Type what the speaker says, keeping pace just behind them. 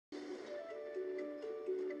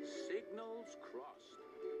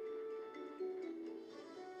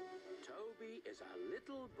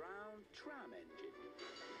tram engine.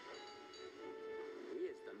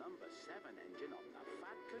 Here's the number 7 engine on the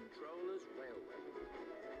Fat Controllers Railway.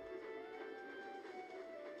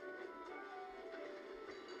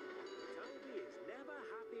 Toby is never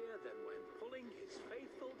happier than when pulling his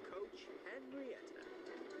faithful coach, Henrietta.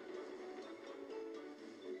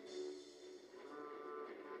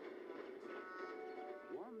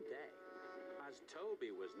 One day, as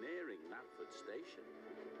Toby was nearing Knapford Station,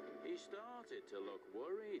 he started to look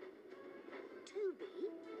worried. Toby,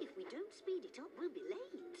 if we don't speed it up, we'll be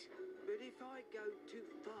late. But if I go too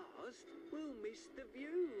fast, we'll miss the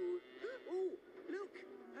view. Oh, look,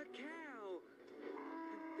 a cow.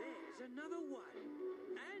 And there's another one.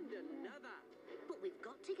 And another. But we've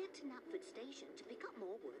got to get to Knapford Station to pick up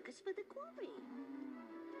more workers for the quarry.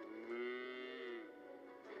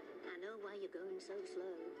 I know why you're going so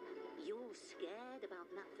slow. You're scared about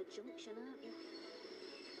Knapford Junction, aren't you?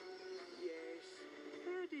 Yes.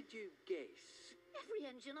 How did you guess? Every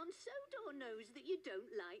engine on Sodor knows that you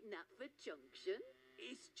don't like Knapford Junction.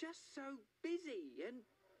 It's just so busy and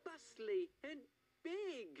bustly and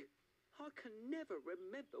big. I can never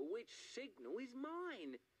remember which signal is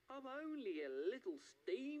mine. I'm only a little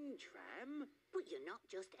steam tram. But you're not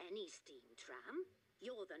just any steam tram.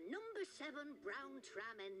 You're the number 7 brown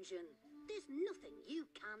tram engine. There's nothing you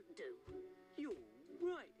can't do. You're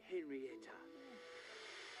right, Henrietta.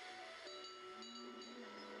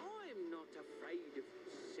 I'm not afraid of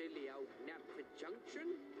silly old Knapford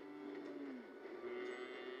Junction.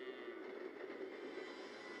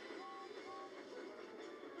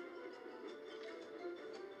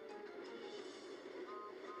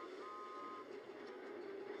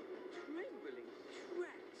 Trembling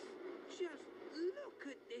tracks. Just look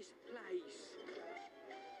at this place.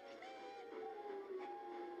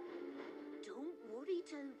 Don't worry,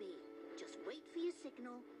 Toby. Just wait for your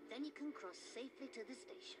signal, then you can cross safely to the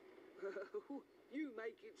station. Oh, you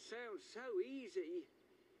make it sound so easy.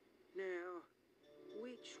 Now,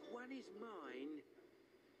 which one is mine?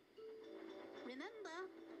 Remember,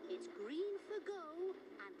 it's green for go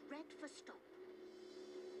and red for stop.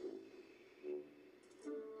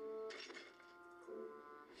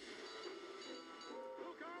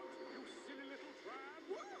 Look out, you silly little tram!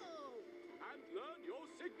 Whoa! And learn your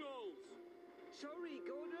signals! Sorry,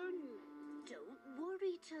 Gordon. Don't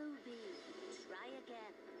worry, Toby. Try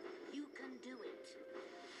again. You can do it.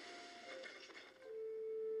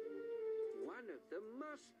 One of them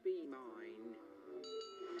must be mine.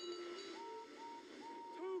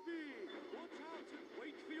 Toby, watch out and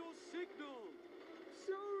wait for your signal!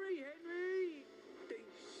 Sorry, Henry.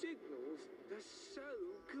 These signals are so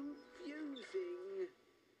confusing.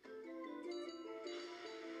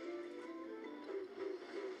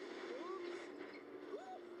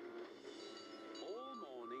 All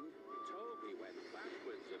morning, Toby went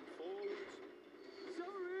backwards and forwards,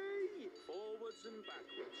 Sorry. forwards and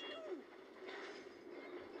backwards.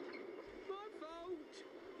 My fault.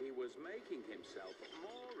 He was making himself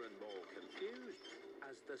more and more confused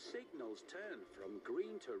as the signals turned from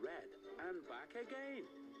green to red and back again.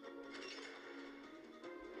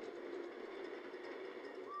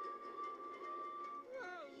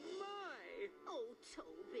 Oh, my. Oh,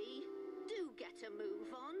 Toby, do get a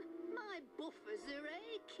move on. My buffers are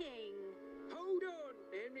aching. Hold on,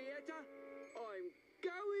 Henrietta. I'm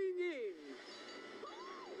going in.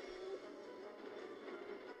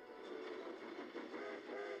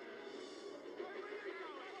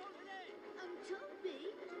 Toby,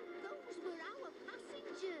 those were our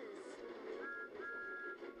passengers.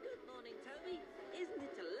 Good morning, Toby. Isn't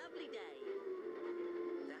it a lovely day?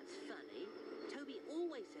 That's funny. Toby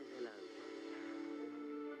always says hello.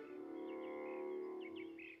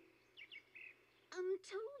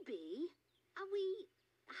 Toby, are we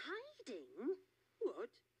hiding? What?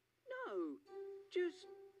 No. Just,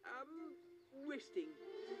 resting.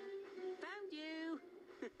 Found you.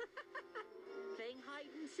 Playing hide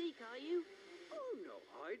and seek, are you? I'm not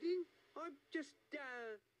hiding. I'm just,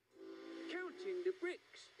 counting the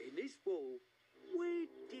bricks in this wall. Where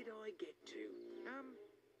did I get to?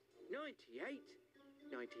 98,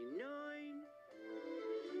 99.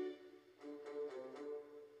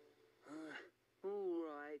 All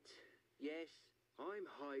right. Yes, I'm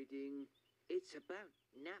hiding. It's about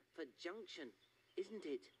Knapford Junction, isn't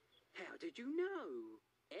it? How did you know?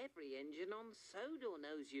 Every engine on Sodor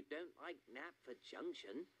knows you don't like Knapford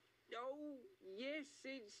Junction. Oh, yes,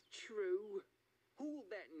 it's true. All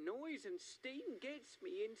that noise and steam gets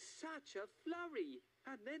me in such a flurry.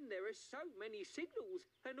 And then there are so many signals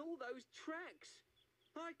and all those tracks.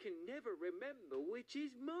 I can never remember which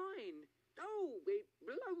is mine. Oh, it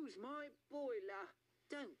blows my boiler.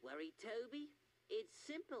 Don't worry, Toby. It's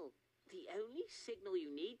simple. The only signal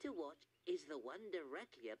you need to watch is the one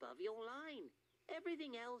directly above your line.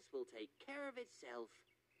 Everything else will take care of itself.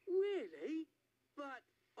 Really? But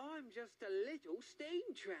I'm just a little steam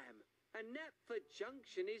tram, and Knapford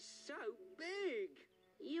Junction is so big.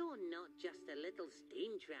 You're not just a little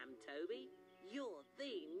steam tram, Toby. You're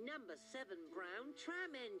the number 7 brown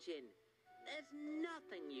tram engine. There's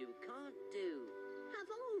nothing you can't do.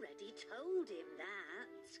 I've already told him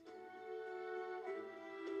that.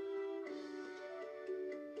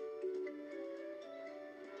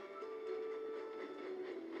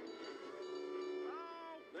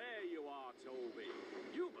 Oh, there you are, Toby.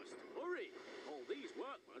 You must hurry. All these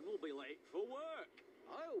workmen will be late for work.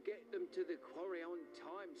 I'll get them to the quarry on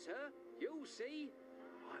time, sir. You'll see.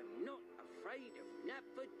 I'm not afraid of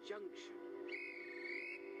Knapford Junction.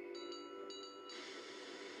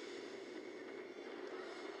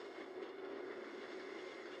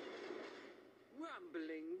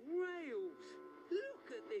 Rumbling rails.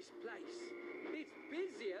 Look at this place. It's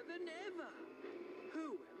busier than ever.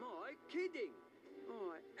 Who am I kidding?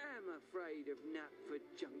 I am afraid of Knapford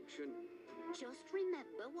Junction. Just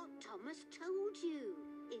remember what Thomas told you.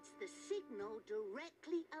 It's the signal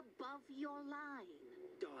directly above your line.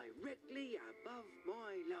 Directly above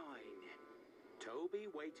my line. Toby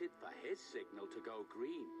waited for his signal to go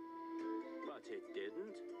green, but it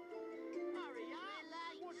didn't. Hurry up!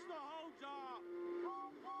 What's the hold up?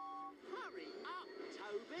 Hurry up,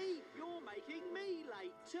 Toby! You're making me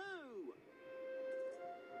late too!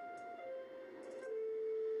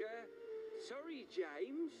 Sorry,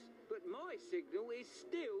 James, but my signal is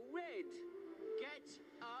still red. Get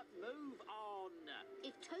up, move on!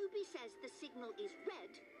 If Toby says the signal is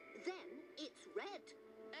red, then it's red.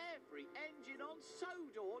 Every engine on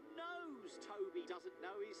Sodor knows Toby doesn't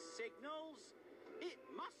know his signals. It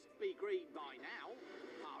must be green by now.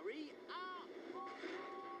 Hurry up!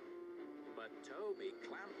 But Toby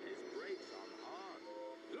clamped his brakes on hard.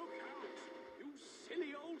 Look out, you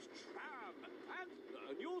silly old tram, and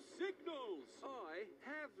learn your signals. I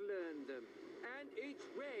have learned them, and it's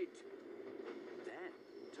red. Then,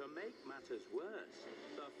 to make matters worse,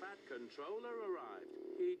 the fat controller arrived.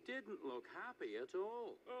 He didn't look happy at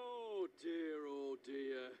all. Oh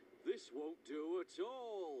dear, this won't do at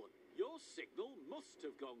all. Your signal must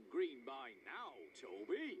have gone green by now,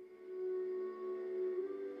 Toby.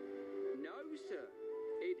 No, sir,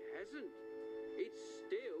 it hasn't. It's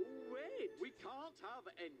still red. We can't have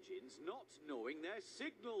engines not knowing their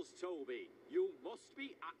signals, Toby. You must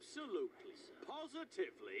be absolutely,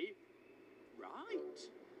 positively right.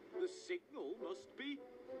 The signal must be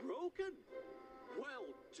broken. Well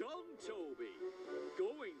done, Toby.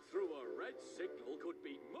 Going through a red signal could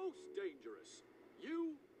be most dangerous.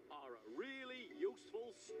 You are a really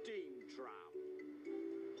useful steam tram.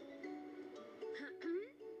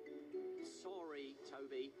 Sorry,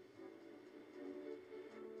 Toby.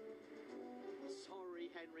 Sorry,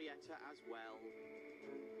 Henrietta, as well.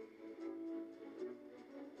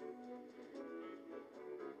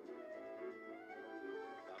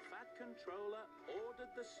 The fat controller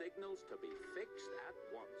ordered the signals to be fixed at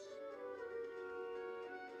once.